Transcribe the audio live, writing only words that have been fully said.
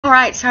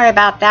Alright, sorry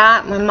about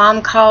that. When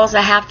Mom calls, I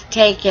have to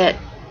take it.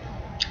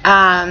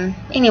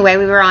 Anyway,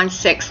 we were on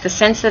 6. The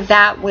sense of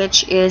that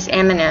which is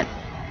imminent.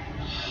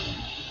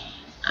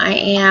 I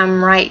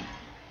am right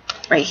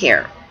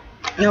here.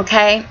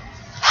 Okay?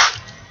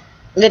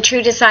 The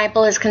true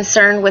disciple is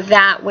concerned with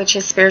that which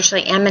is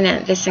spiritually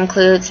imminent. This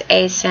includes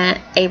a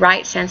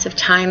right sense of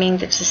timing.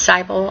 The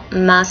disciple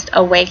must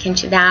awaken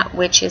to that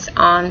which is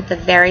on the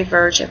very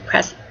verge of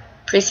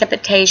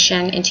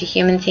precipitation into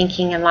human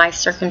thinking and life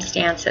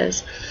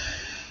circumstances,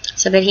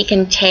 so that he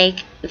can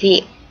take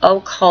the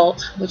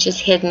occult, which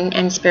is hidden,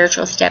 and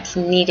spiritual steps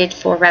needed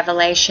for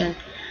revelation,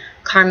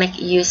 karmic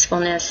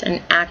usefulness,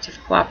 and active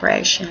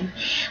cooperation.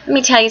 Let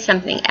me tell you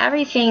something.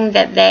 Everything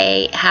that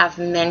they have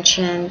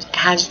mentioned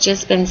has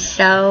just been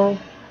so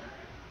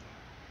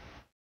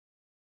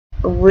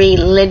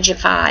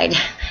religified.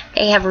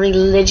 They have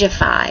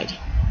religified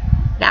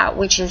that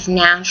which is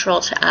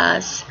natural to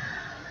us.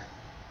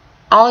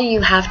 All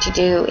you have to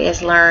do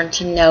is learn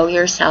to know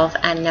yourself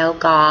and know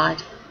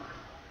God,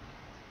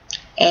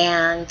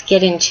 and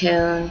get in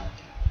tune.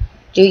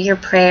 Do your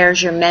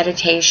prayers, your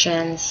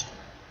meditations.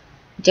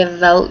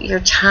 Devote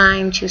your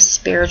time to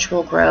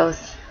spiritual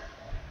growth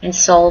and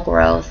soul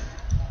growth,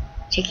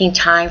 taking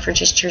time for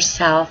just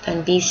yourself,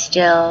 and be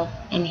still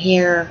and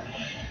hear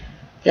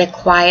the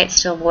quiet,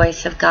 still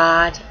voice of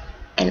God.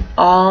 And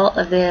all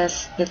of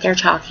this that they're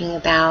talking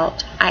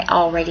about, I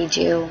already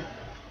do.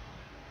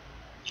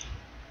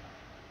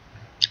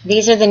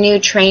 These are the new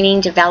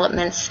training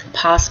developments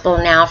possible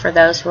now for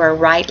those who are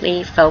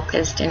rightly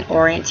focused and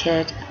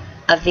oriented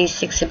of these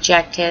 6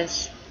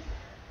 objectives.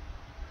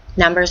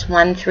 Numbers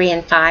 1, 3,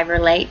 and 5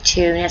 relate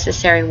to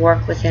necessary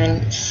work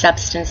within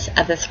substance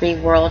of the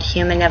 3-world,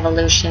 human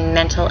evolution,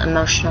 mental,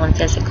 emotional, and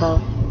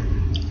physical,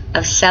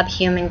 of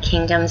subhuman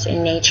kingdoms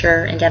in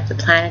nature, and of the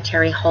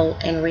planetary whole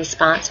in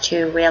response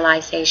to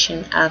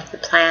realization of the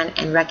plan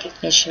and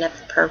recognition of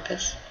the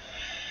purpose.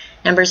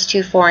 Numbers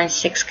 2, 4, and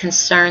 6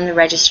 concern the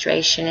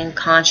registration in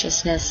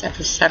consciousness of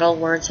the subtle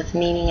words of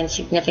meaning and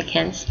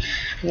significance,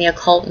 and the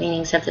occult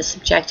meanings of the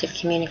subjective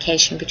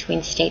communication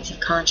between states of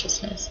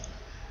consciousness.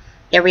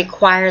 They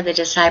require the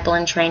disciple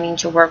in training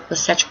to work with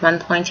such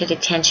one-pointed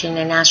attention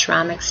and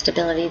ashramic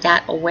stability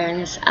that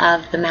awareness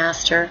of the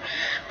master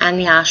and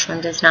the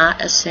ashram does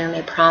not assume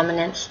a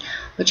prominence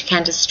which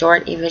can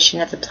distort a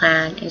vision of the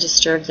plan and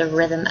disturb the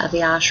rhythm of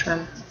the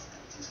ashram.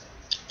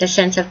 The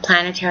sense of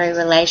planetary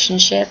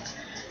relationship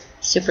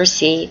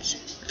supersedes,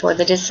 for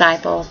the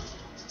disciple,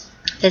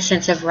 the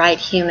sense of right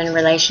human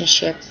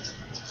relationship,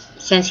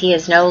 since he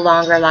is no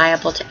longer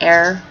liable to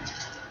error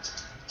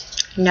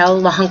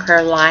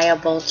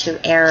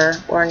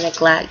or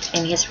neglect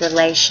in his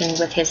relation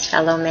with his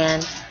fellow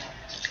men.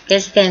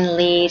 This then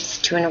leads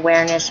to an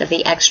awareness of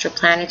the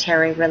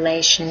extraplanetary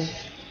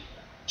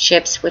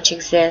relationships which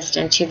exist,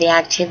 and to the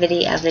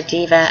activity of the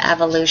diva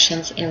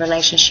evolutions in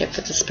relationship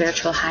with the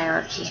spiritual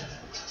hierarchy.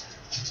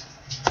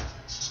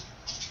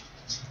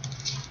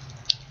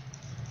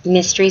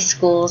 Mystery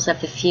schools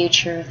of the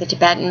future. The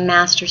Tibetan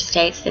master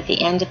states that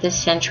the end of this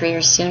century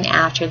or soon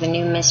after, the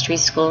new mystery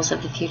schools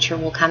of the future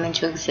will come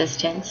into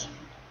existence.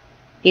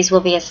 These will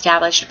be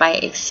established by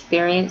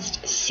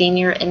experienced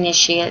senior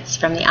initiates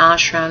from the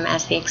ashram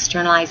as the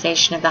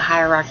externalization of the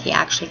hierarchy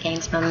actually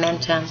gains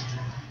momentum.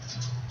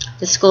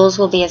 The schools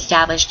will be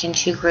established in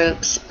 2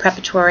 groups,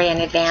 preparatory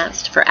and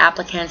advanced, for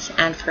applicants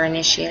and for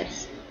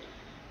initiates.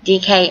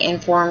 DK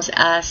informs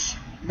us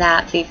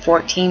that the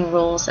 14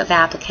 rules of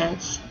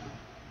applicants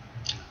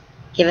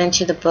given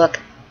to the book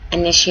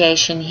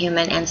Initiation,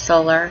 Human and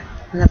Solar,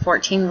 and the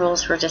 14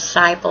 rules for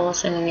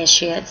disciples and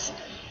initiates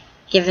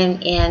given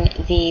in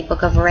the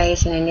Book of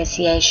Rays and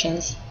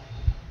Initiations,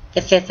 the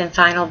 5th and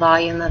final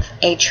volume of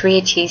A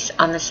Treatise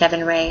on the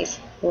 7 Rays,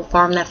 will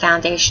form the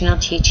foundational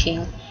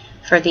teaching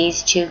for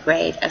these 2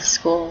 grades of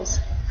schools.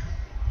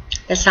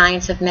 The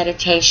science of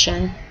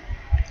meditation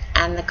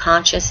and the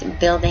conscious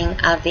building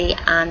of the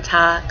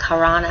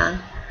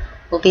Antakarana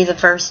will be the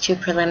first 2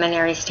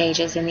 preliminary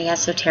stages in the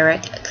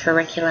esoteric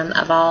curriculum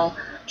of all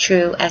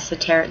true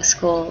esoteric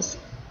schools.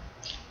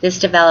 This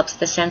develops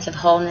the sense of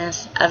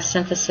wholeness, of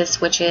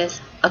synthesis, which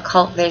is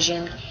occult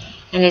vision,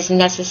 and is a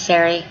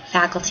necessary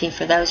faculty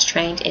for those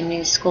trained in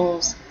new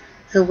schools,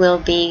 who will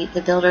be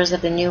the builders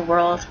of the new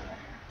world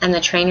and the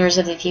trainers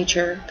of the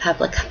future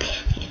public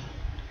opinion.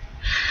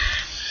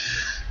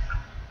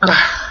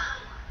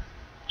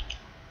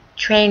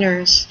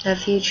 Trainers of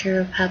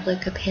future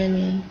public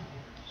opinion.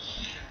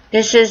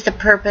 This is the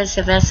purpose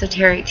of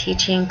esoteric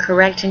teaching,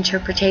 correct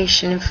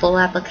interpretation and full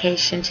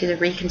application to the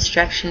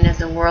reconstruction of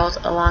the world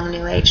along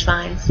New Age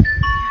lines.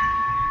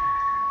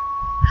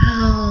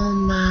 Oh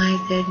my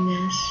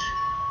goodness.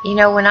 You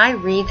know, when I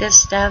read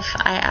this stuff,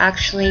 I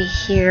actually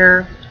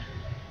hear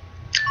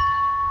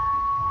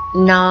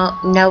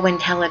no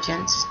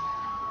intelligence.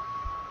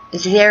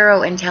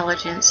 Zero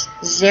intelligence.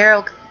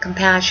 Zero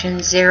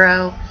compassion.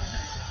 Zero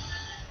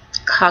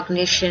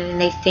cognition.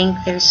 And they think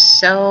they're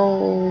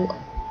so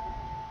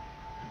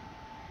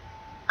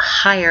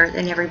higher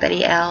than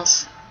everybody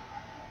else.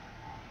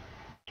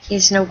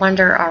 It's no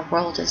wonder our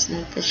world is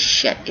in the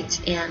shit it's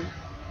in.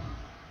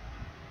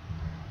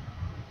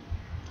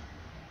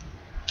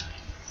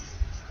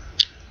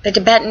 The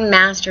Tibetan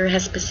master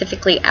has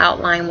specifically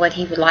outlined what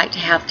he would like to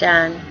have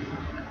done.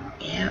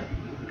 Yeah.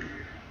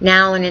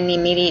 Now and in the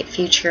immediate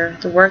future,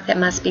 the work that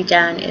must be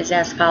done is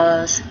as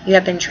follows. You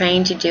have been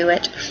trained to do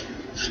it.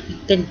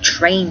 You've been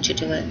trained to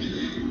do it.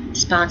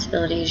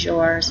 Responsibility is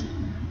yours,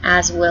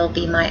 as will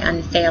be my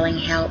unfailing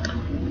help.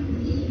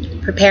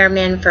 Prepare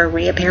men for a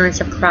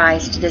reappearance of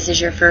Christ. This is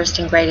your first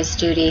and greatest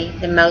duty.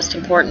 The most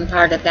important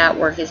part of that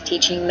work is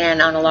teaching men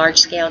on a large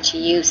scale to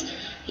use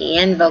the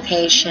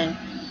invocation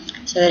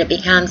so that it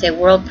becomes a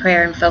world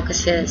prayer and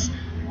focuses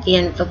the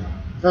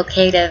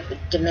invocative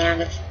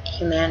demand of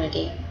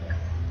humanity.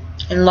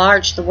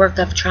 Enlarge the work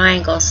of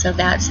triangles so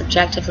that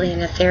subjectively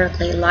and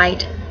etherically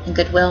light and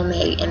goodwill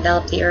may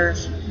envelop the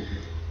earth.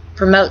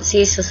 Promote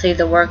ceaselessly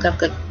the work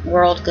of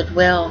world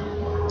goodwill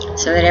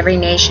so that every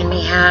nation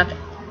may have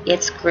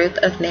its group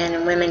of men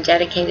and women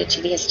dedicated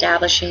to the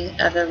establishing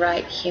of the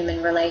right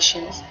human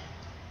relations.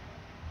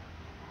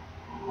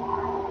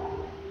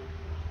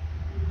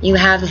 You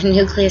have the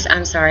nucleus.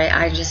 I'm sorry,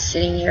 I'm just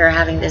sitting here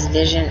having this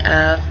vision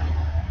of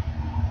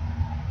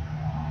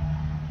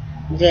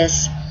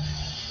this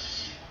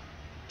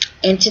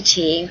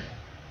entity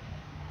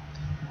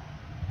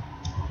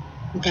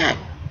that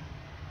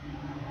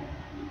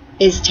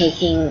is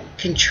taking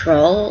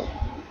control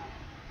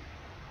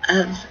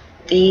of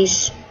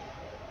these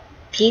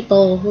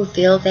people who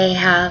feel they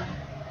have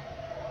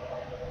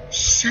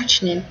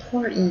such an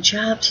important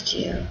job to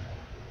do.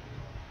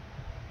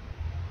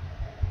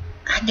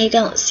 And they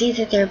don't see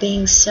that they're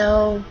being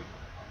so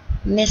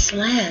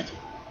misled.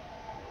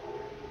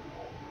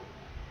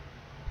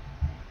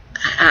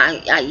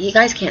 You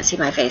guys can't see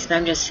my face, but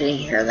I'm just sitting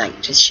here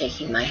like just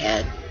shaking my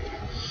head.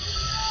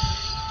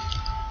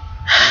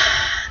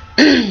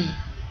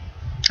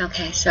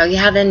 Okay, so you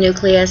have the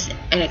nucleus,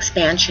 and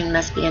expansion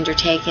must be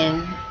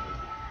undertaken.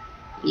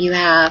 You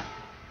have,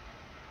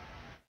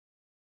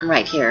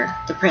 right here,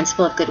 the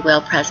principle of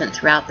goodwill present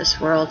throughout this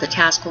world. The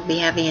task will be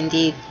heavy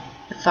indeed,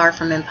 but far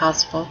from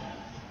impossible.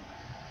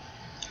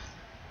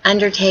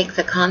 Undertake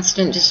the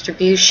constant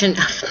distribution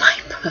of my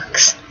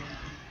books.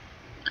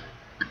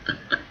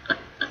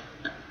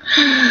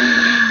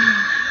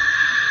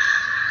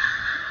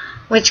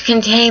 Which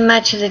contain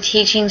much of the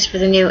teachings for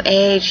the new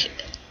age.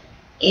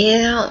 You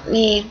don't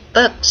need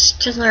books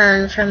to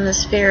learn from the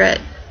Spirit.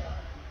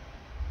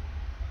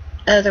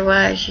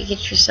 Otherwise, you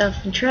get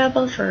yourself in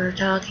trouble for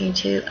talking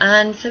to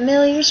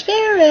unfamiliar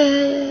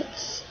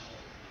spirits.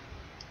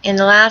 In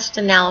the last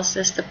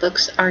analysis, the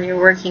books are your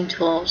working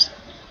tools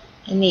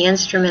and the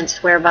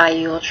instruments whereby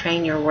you will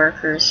train your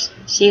workers.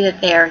 See that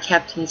they are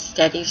kept in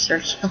steady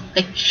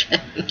circulation.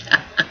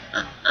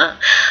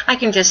 I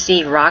can just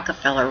see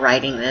Rockefeller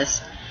writing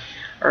this.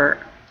 Or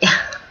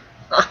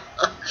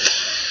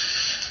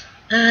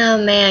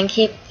oh man,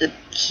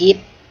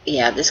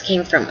 yeah, this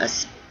came from a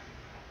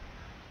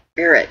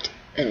spirit,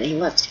 and he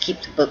wants to keep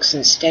the books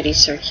in steady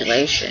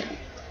circulation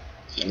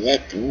and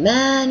let the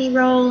money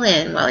roll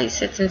in while he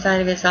sits inside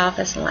of his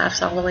office and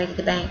laughs all the way to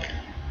the bank.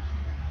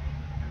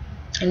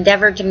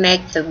 Endeavored to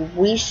make the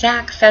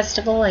Wesak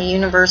festival a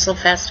universal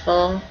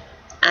festival,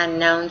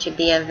 unknown to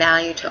be of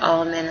value to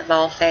all men of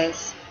all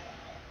faiths.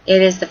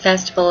 It is the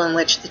festival in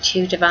which the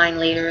two divine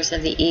leaders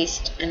of the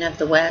East and of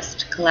the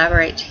West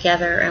collaborate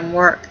together and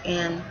work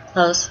in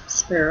close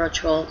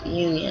spiritual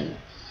union.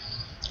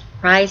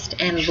 Christ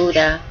and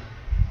Buddha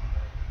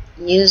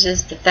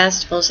uses the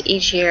festivals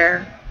each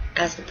year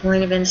as the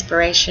point of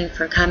inspiration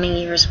for coming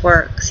year's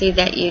work. See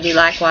that you do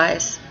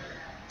likewise.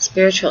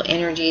 Spiritual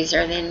energies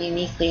are then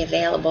uniquely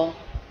available.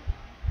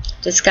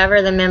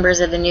 Discover the members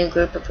of the new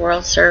group of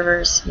world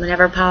servers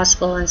whenever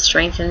possible and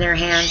strengthen their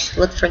hands.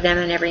 Look for them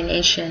in every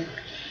nation,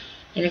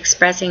 in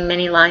expressing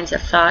many lines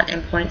of thought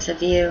and points of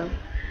view.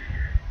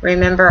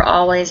 Remember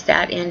always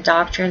that in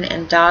doctrine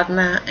and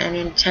dogma and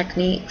in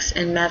techniques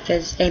and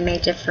methods they may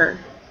differ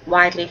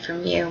widely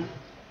from you,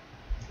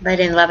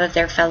 but in love of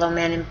their fellow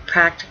men, in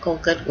practical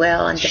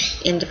goodwill, and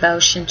in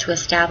devotion to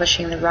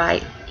establishing the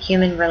right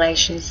human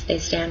relations, they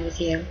stand with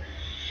you.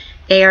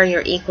 They are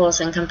your equals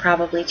and can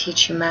probably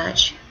teach you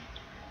much.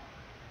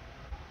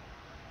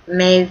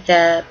 May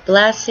the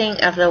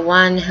blessing of the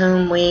one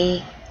whom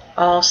we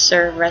all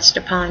serve rest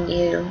upon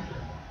you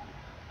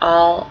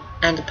all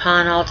and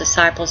upon all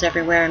disciples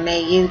everywhere, and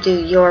may you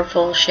do your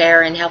full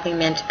share in helping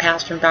men to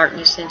pass from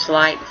darkness into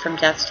light, from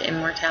death to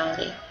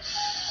immortality.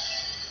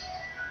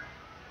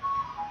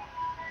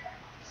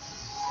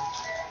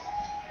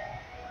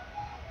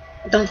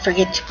 Don't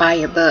forget to buy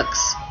your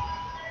books.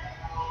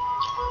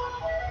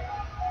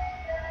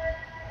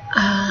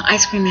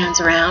 Ice Cream Man's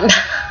around.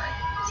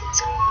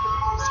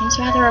 Seems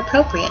rather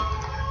appropriate.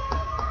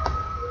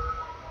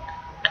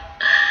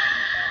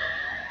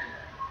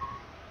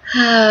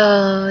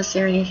 Oh, is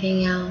there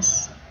anything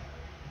else?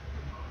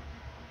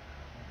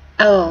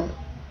 Oh,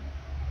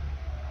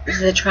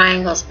 the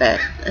triangles bit.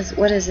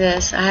 What is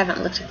this? I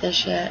haven't looked at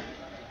this yet.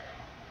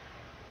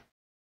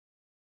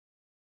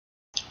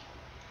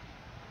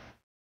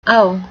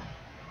 Oh,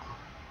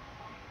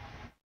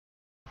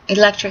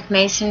 electric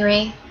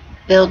masonry,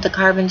 build the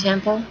carbon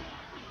temple.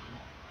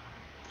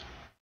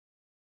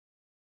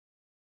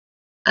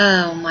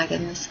 Oh my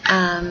goodness.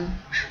 I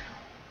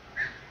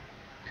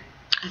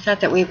thought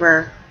that we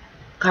were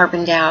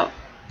carboned out,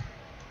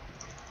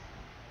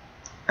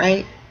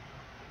 right?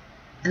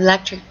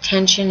 Electric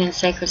tension in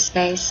sacred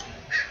space.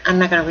 I'm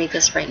not going to read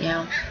this right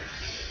now.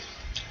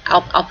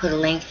 I'll put a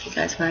link if you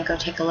guys want to go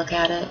take a look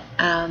at it.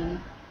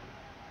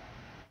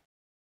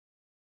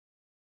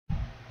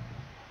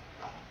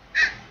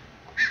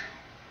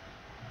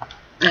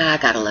 I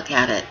got to look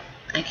at it.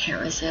 I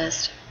can't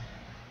resist.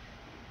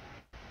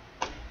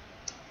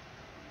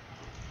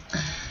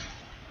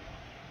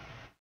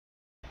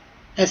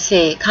 Let's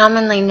see.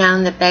 Commonly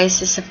known, the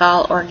basis of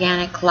all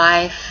organic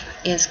life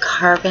is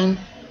carbon.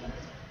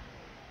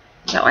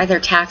 Is that why they're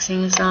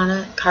taxing us on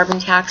it? Carbon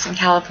tax in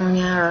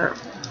California or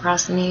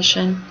across the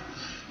nation.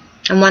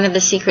 And one of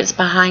the secrets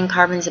behind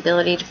carbon's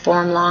ability to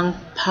form long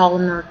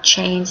polymer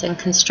chains and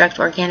construct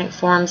organic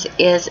forms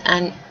is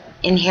an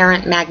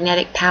inherent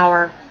magnetic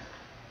power.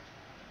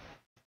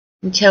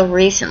 Until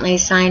recently,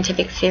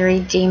 scientific theory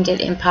deemed it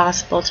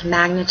impossible to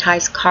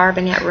magnetize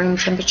carbon at room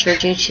temperature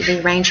due to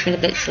the arrangement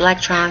of its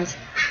electrons.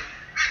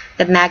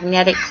 The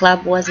magnetic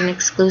club was an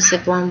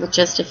exclusive one with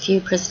just a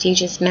few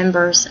prestigious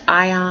members: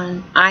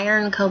 iron,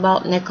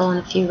 cobalt, nickel, and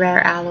a few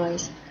rare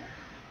alloys.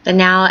 But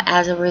now,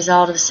 as a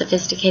result of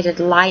sophisticated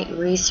light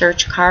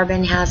research,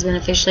 carbon has been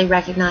officially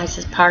recognized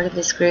as part of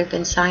this group,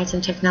 and science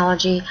and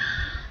technology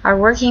are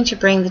working to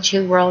bring the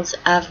two worlds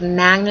of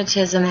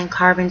magnetism and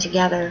carbon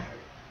together.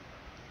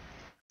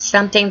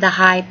 Something the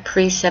high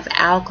priests of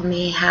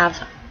alchemy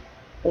have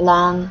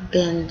long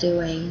been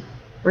doing.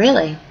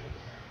 Really?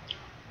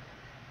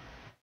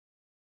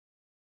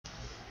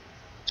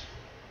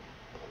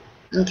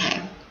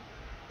 Okay.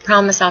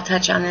 Promise I'll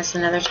touch on this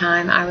another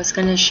time. I was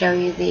going to show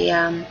you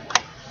the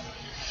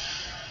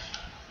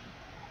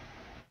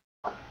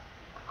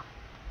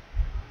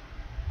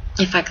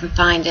if I can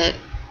find it.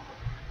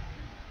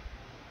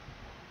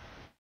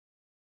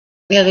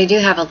 Yeah, they do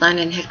have a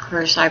London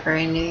headquarters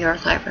library and New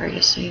York library,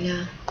 just so you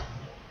know.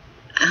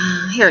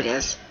 Here it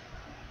is.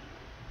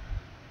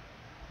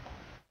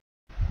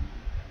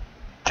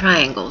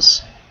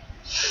 Triangles.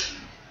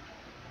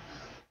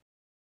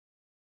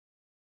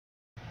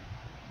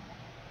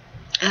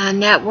 A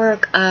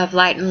network of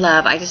light and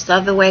love. I just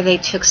love the way they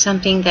took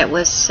something that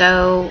was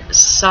so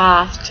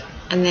soft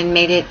and then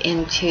made it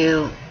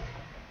into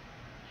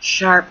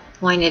sharp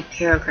pointed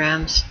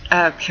pyramids.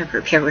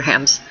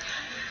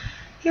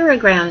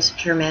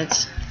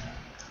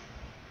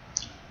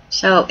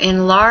 So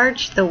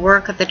enlarge the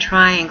work of the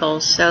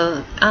triangles.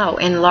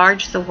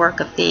 Enlarge the work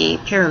of the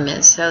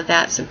pyramids so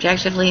that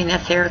subjectively and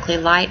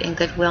etherically light and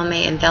goodwill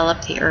may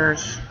envelop the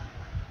earth.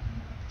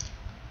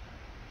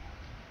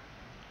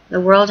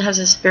 The world has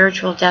a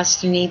spiritual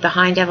destiny.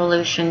 Behind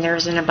evolution, there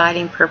is an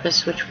abiding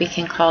purpose which we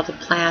can call the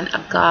plan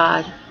of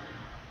God.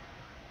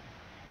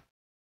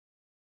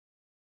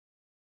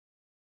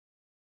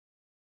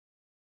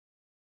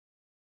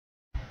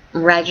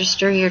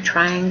 Register your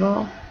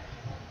triangle.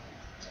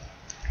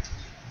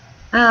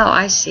 Oh,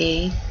 I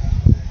see.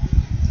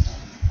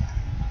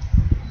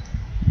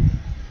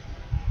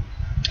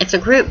 It's a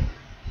group.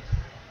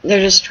 They're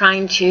just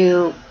trying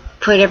to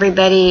put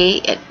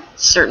everybody at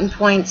certain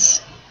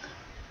points.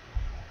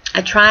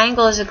 A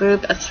triangle is a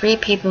group of 3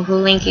 people who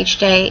link each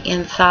day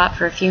in thought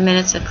for a few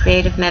minutes of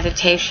creative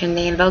meditation.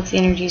 They invoke the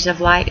energies of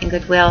light and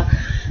goodwill,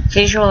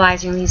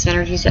 visualizing these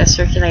energies as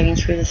circulating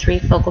through the 3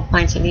 focal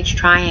points of each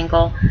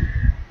triangle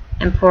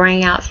and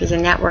pouring out through the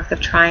network of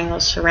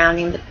triangles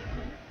surrounding the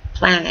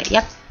planet.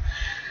 Yep.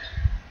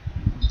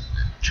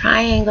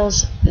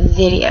 Triangles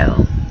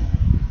video.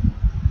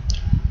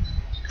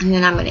 And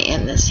then I'm going to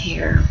end this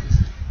here.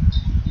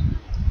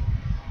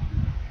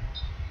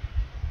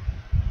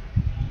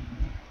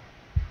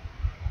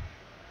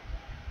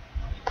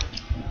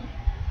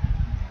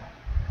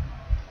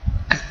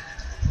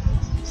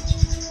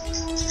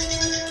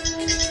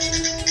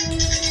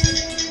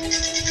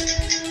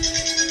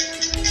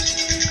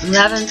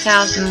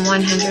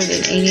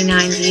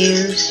 $11,189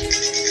 views.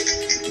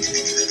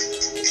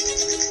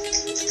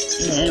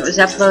 And it was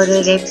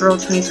uploaded April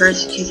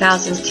 21st,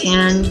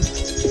 2010.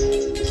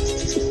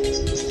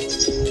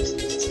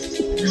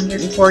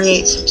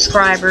 148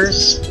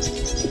 subscribers,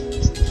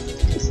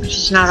 which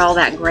is not all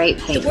that great.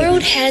 The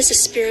world has a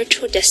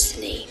spiritual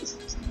destiny.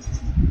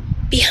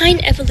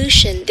 Behind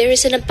evolution, there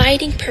is an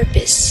abiding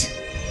purpose,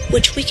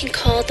 which we can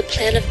call the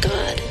plan of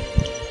God.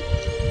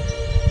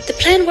 The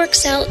plan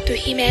works out through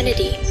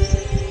humanity.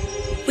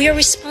 We are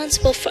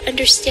responsible for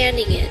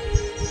understanding it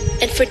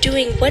and for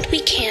doing what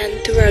we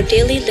can through our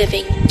daily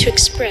living to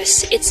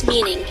express its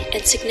meaning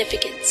and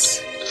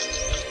significance.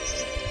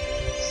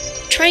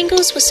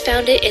 Triangles was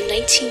founded in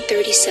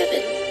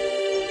 1937.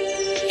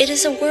 It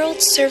is a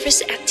world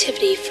service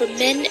activity for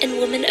men and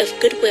women of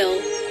goodwill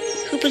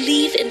who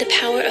believe in the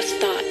power of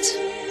thought.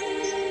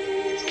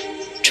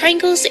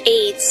 Triangles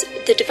aids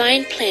the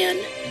divine plan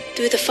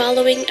through the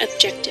following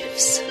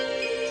objectives.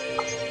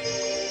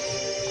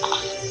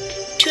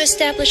 to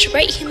establish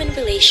right human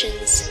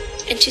relations,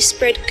 and to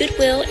spread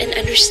goodwill and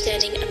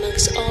understanding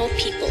amongst all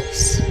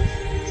peoples.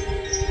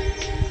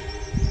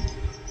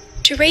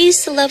 To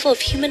raise the level of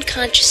human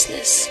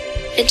consciousness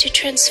and to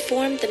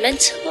transform the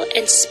mental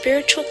and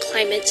spiritual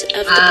climate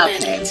of the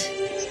planet.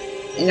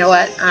 You know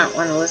what? I don't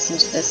want to listen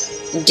to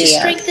this BS. To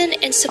strengthen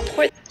and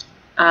support.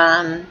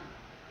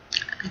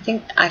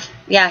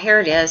 Yeah, here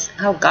it is.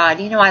 Oh God,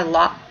 you know, I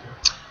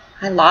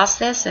lost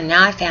this and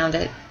now I found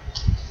it.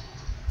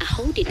 I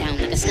hold it down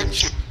like a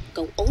snapshot.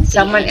 Go over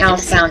Someone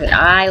else found it.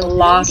 I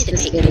lost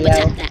this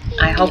video.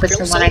 I hope it's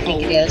the one I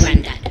think it is.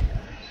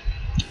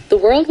 The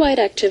worldwide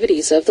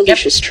activities of the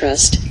Lucis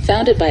Trust,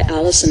 founded by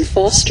Alison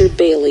Foster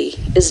Bailey,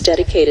 is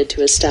dedicated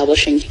to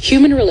establishing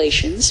human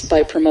relations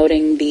by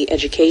promoting the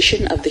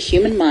education of the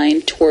human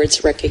mind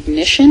towards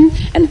recognition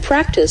and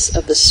practice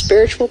of the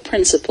spiritual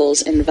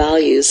principles and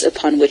values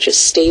upon which a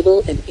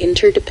stable and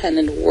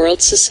interdependent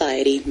world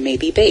society may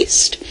be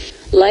based.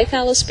 Like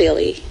Alice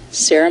Bailey,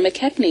 Sarah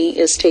McKechnie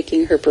is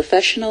taking her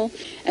professional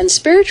and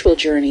spiritual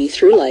journey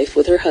through life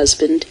with her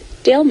husband,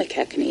 Dale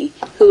McKechnie,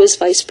 who is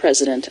Vice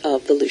President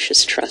of the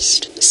Lucis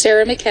Trust.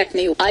 Sarah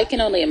McKechnie, I can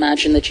only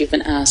imagine that you've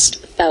been asked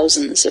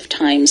thousands of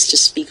times to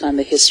speak on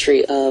the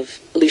history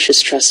of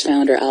Lucis Trust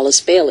founder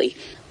Alice Bailey.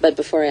 But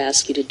before I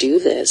ask you to do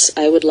this,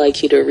 I would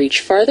like you to reach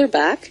farther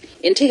back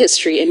into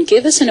history and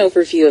give us an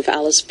overview of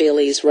Alice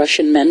Bailey's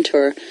Russian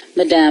mentor,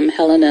 Madame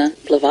Helena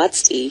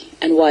Blavatsky,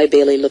 and why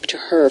Bailey looked to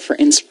her for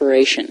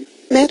inspiration.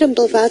 Madame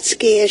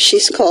Blavatsky, as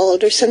she's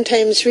called, or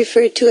sometimes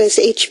referred to as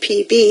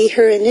HPB,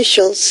 her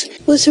initials,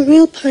 was a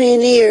real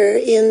pioneer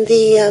in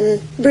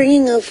the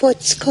bringing of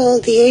what's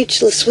called the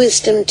ageless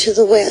wisdom to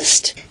the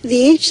West.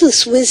 The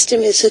ageless wisdom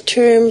is a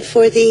term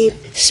for the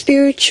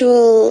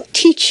spiritual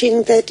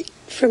teaching that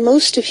for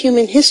most of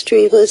human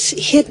history was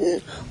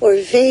hidden or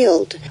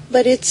veiled,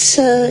 but it's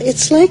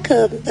like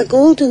a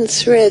golden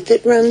thread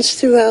that runs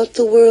throughout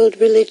the world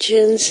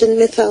religions and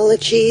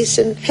mythologies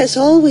and has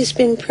always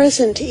been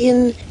present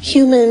in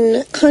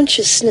human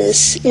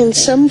consciousness in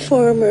some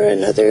form or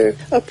another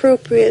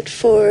appropriate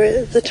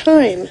for the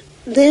time.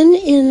 Then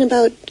in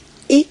about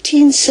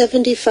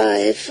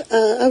 1875,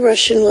 a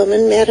Russian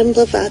woman, Madame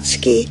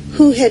Blavatsky,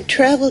 who had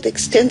traveled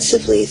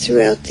extensively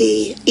throughout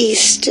the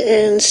East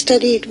and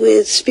studied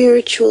with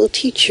spiritual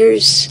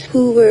teachers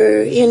who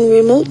were in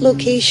remote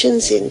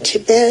locations in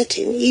Tibet,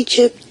 in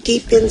Egypt,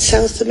 deep in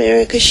South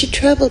America. She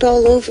traveled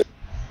all over.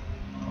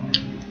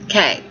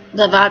 Okay,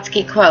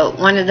 Blavatsky quote,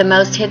 "One of the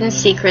most hidden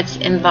secrets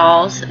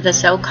involves the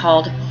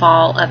so-called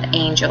fall of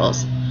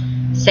angels.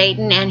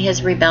 Satan and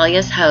his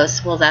rebellious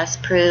hosts will thus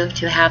prove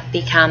to have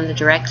become the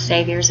direct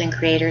saviors and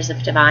creators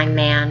of divine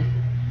man.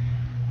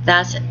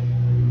 Thus,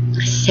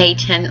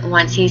 Satan,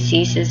 once he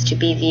ceases to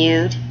be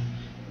viewed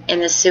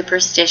in the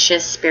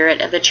superstitious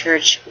spirit of the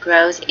church,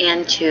 grows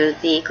into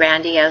the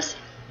grandiose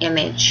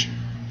image.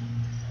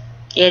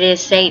 It is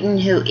Satan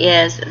who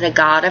is the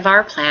god of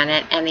our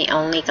planet and the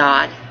only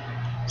god.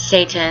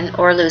 Satan,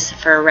 or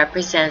Lucifer,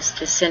 represents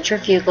the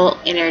centrifugal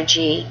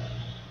energy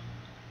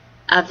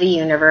of the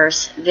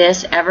universe,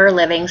 this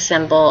ever-living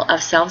symbol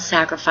of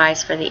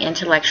self-sacrifice for the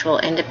intellectual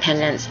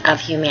independence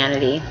of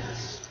humanity."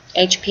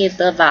 H.P.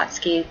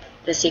 Blavatsky,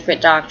 The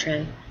Secret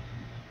Doctrine,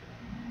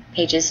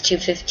 pages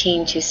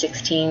 215,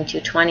 216,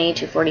 220,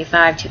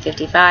 245,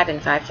 255, and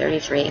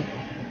 533.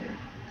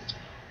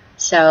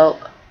 So,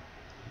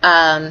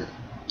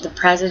 the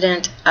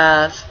president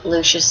of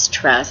Lucis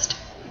Trust,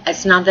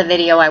 it's not the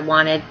video I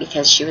wanted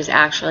because she was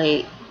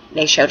actually,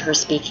 they showed her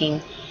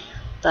speaking,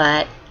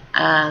 but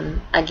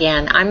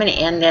again, I'm going to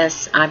end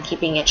this. I'm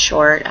keeping it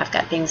short. I've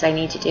got things I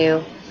need to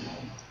do.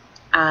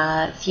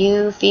 If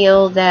you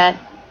feel that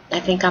I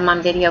think I'm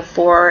on video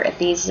 4, if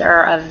these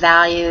are of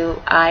value,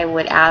 I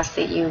would ask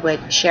that you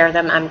would share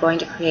them. I'm going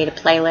to create a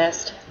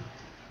playlist,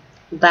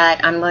 but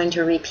I'm going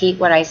to repeat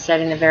what I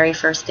said in the very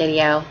first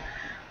video.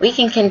 We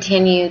can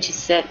continue to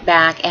sit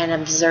back and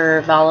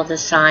observe all of the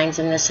signs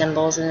and the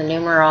symbols and the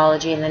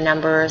numerology and the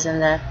numbers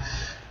and the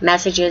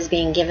messages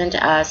being given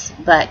to us,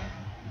 but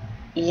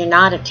you're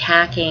not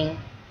attacking,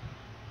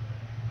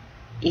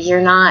 you're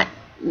not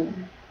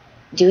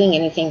doing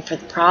anything for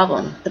the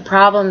problem. The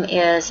problem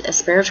is a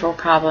spiritual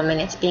problem, and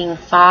it's being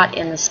fought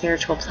in the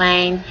spiritual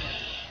plane.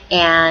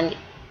 And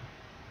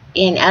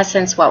in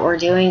essence, what we're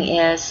doing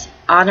is,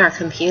 on our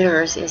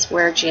computers, is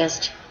we're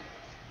just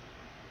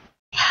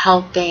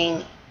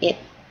helping it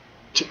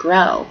to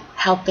grow,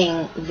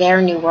 helping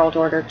their new world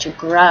order to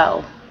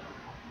grow.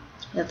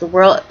 The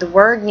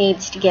word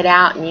needs to get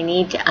out, and you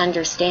need to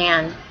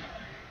understand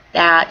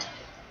that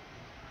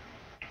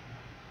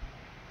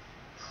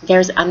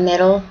there's a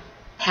middle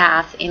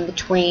path in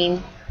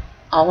between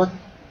all of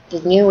the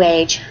New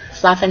Age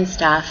fluff and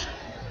stuff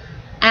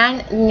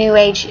and New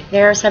Age.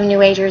 There are some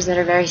New Agers that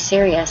are very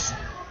serious,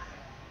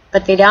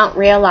 but they don't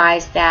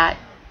realize that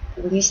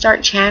when you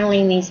start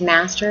channeling these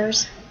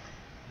masters,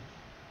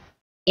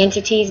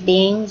 entities,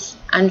 beings,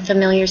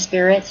 unfamiliar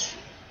spirits,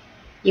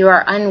 you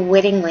are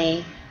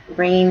unwittingly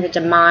bringing the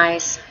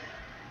demise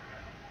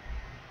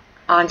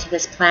onto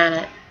this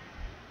planet.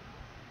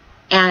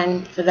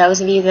 And for those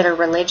of you that are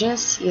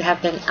religious, you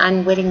have been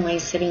unwittingly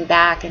sitting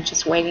back and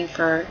just waiting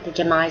for the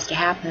demise to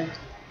happen.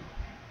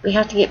 We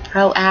have to get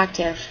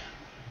proactive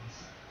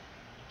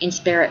in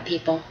spirit,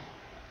 people.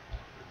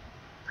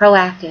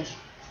 Proactive.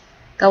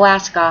 Go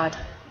ask God.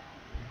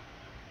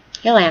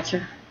 He'll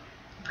answer.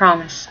 I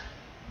promise.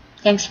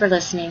 Thanks for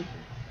listening.